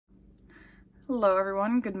Hello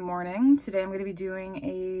everyone, good morning. Today I'm going to be doing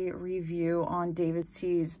a review on David's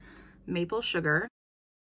Tea's maple sugar.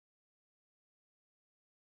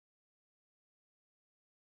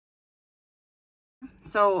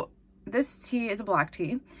 So this tea is a black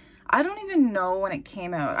tea. I don't even know when it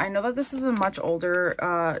came out. I know that this is a much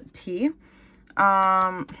older tea.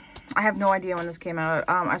 I have no idea when this came out.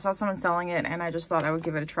 I saw someone selling it and I just thought I would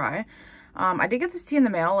give it a try. I did get this tea in the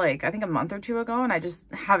mail like I think a month or two ago and I just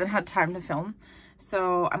haven't had time to film.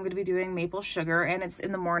 So I'm going to be doing maple sugar and it's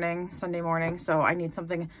in the morning, Sunday morning. So I need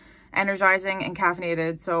something energizing and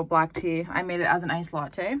caffeinated. So black tea. I made it as an iced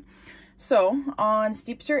latte. So on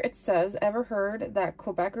Steepster, it says, ever heard that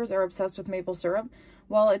Quebecers are obsessed with maple syrup?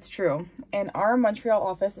 Well, it's true. In our Montreal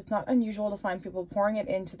office, it's not unusual to find people pouring it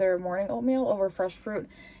into their morning oatmeal over fresh fruit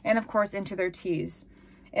and of course into their teas.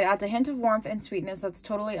 It adds a hint of warmth and sweetness that's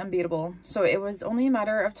totally unbeatable. So it was only a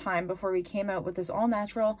matter of time before we came out with this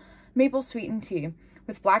all-natural maple sweetened tea.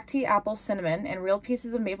 With black tea, apple, cinnamon, and real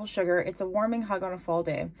pieces of maple sugar, it's a warming hug on a fall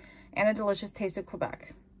day and a delicious taste of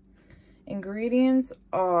Quebec. Ingredients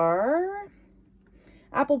are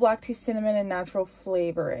apple, black tea, cinnamon, and natural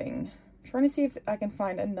flavoring. I'm trying to see if I can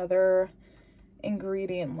find another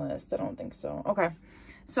ingredient list. I don't think so. Okay,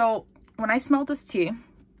 so when I smelled this tea,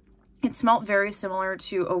 it smelled very similar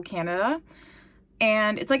to O Canada,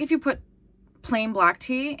 and it's like if you put plain black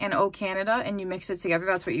tea and O Canada and you mix it together,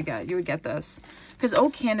 that's what you get. You would get this. Because O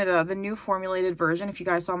Canada, the new formulated version, if you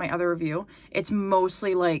guys saw my other review, it's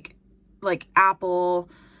mostly like apple,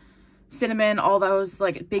 cinnamon, all those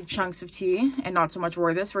like big chunks of tea and not so much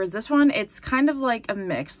rooibos. Whereas this one, it's kind of like a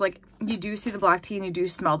mix. Like you do see the black tea and you do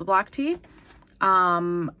smell the black tea.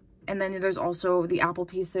 And then there's also the apple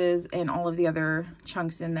pieces and all of the other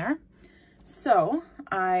chunks in there. So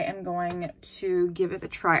I am going to give it a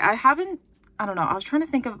try. I don't know. I was trying to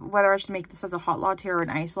think of whether I should make this as a hot latte or an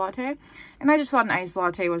iced latte. And I just thought an iced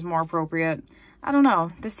latte was more appropriate. I don't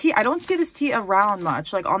know. This tea, I don't see this tea around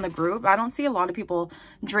much, like on the group. I don't see a lot of people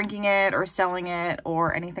drinking it or selling it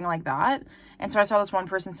or anything like that. And so I saw this one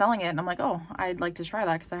person selling it and I'm like, oh, I'd like to try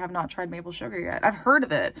that because I have not tried maple sugar yet. I've heard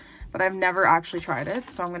of it, but I've never actually tried it.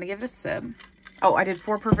 So I'm going to give it a sip. Oh, I did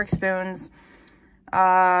 4 perfect spoons,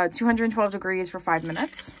 212 degrees for 5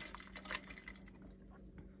 minutes.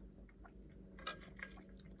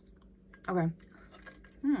 Okay.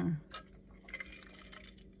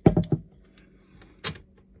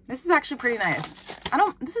 This is actually pretty nice.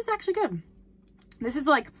 This is actually good. This is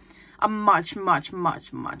like a much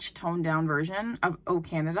toned down version of O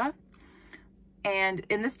Canada. And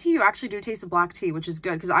in this tea, you actually do taste the black tea, which is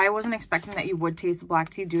good because I wasn't expecting that you would taste the black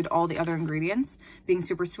tea due to all the other ingredients being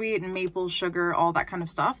super sweet and maple, sugar, all that kind of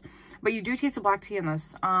stuff. But you do taste the black tea in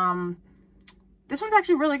this. This one's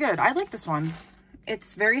actually really good. I like this one.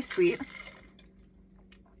 It's very sweet.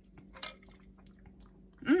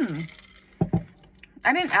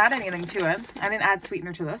 I didn't add anything to it. I didn't add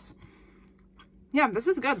sweetener to this. Yeah, this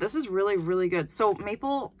is good. This is really good. So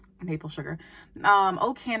maple sugar.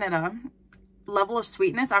 O Canada level of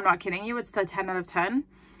sweetness, I'm not kidding you, it's a 10 out of 10.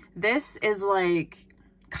 This is like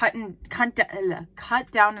cut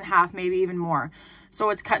down in half, maybe even more.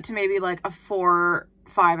 So it's cut to maybe like a 4,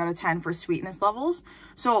 5 out of 10 for sweetness levels.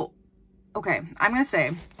 So okay, I'm gonna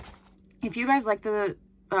say, if you guys like the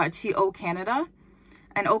tea O Canada,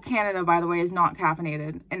 and O Canada, by the way, is not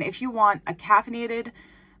caffeinated. And if you want a caffeinated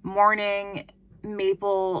morning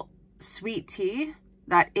maple sweet tea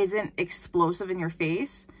that isn't explosive in your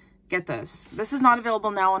face, get this. This is not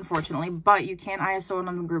available now, unfortunately, but you can ISO it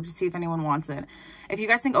on the group to see if anyone wants it. If you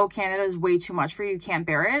guys think O Canada is way too much for you, you can't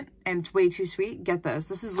bear it, and it's way too sweet, get this.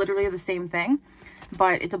 This is literally the same thing,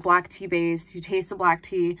 but it's a black tea base. You taste the black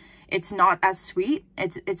tea. It's not as sweet.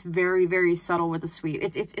 It's very subtle with the sweet.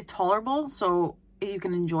 It's tolerable, so you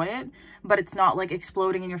can enjoy it, but it's not like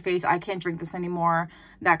exploding in your face. I can't drink this anymore,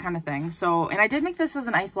 that kind of thing. So, and I did make this as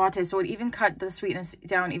an iced latte, so it even cut the sweetness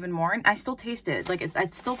down even more, and I still taste it. Like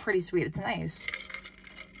it's still pretty sweet. It's nice.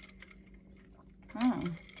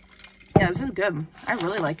 Yeah, this is good. I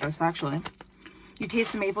really like this, actually. You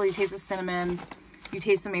taste the maple, you taste the cinnamon, you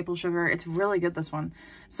taste the maple sugar. It's really good, this one.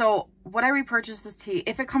 So would I repurchase this tea?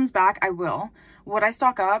 If it comes back, I will. Would I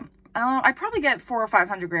stock up? I'd probably get 400 or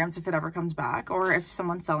 500 grams if it ever comes back, or if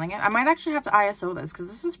someone's selling it. I might actually have to ISO this because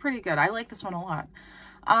this is pretty good. I like this one a lot.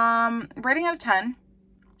 Rating out of 10.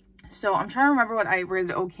 So I'm trying to remember what I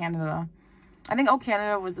rated O Canada. I think O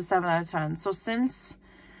Canada was a 7 out of 10. So since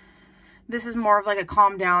this is more of like a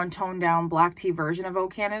calm down, toned down black tea version of O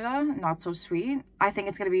Canada, not so sweet, I think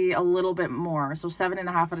it's going to be a little bit more. So 7.5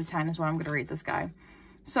 out of 10 is what I'm going to rate this guy.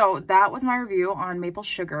 So that was my review on Maple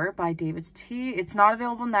Sugar by David's Tea. It's not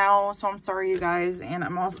available now, so I'm sorry, you guys. And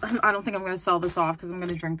I'm also, I don't think I'm going to sell this off because I'm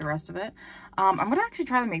going to drink the rest of it. I'm going to actually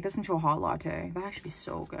try to make this into a hot latte. That'd actually be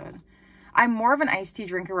so good. I'm more of an iced tea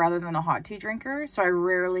drinker rather than a hot tea drinker, so I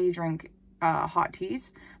rarely drink hot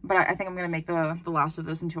teas. But I think I'm going to make the last of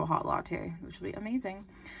this into a hot latte, which will be amazing.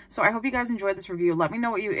 So I hope you guys enjoyed this review. Let me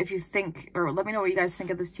know what you think, or let me know what you guys think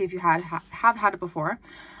of this tea if you have had it before.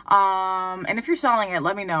 And if you're selling it,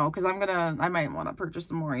 let me know, because I might want to purchase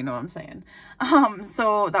some more, you know what I'm saying.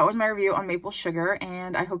 So that was my review on Maple Sugar,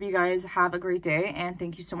 and I hope you guys have a great day, and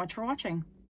thank you so much for watching.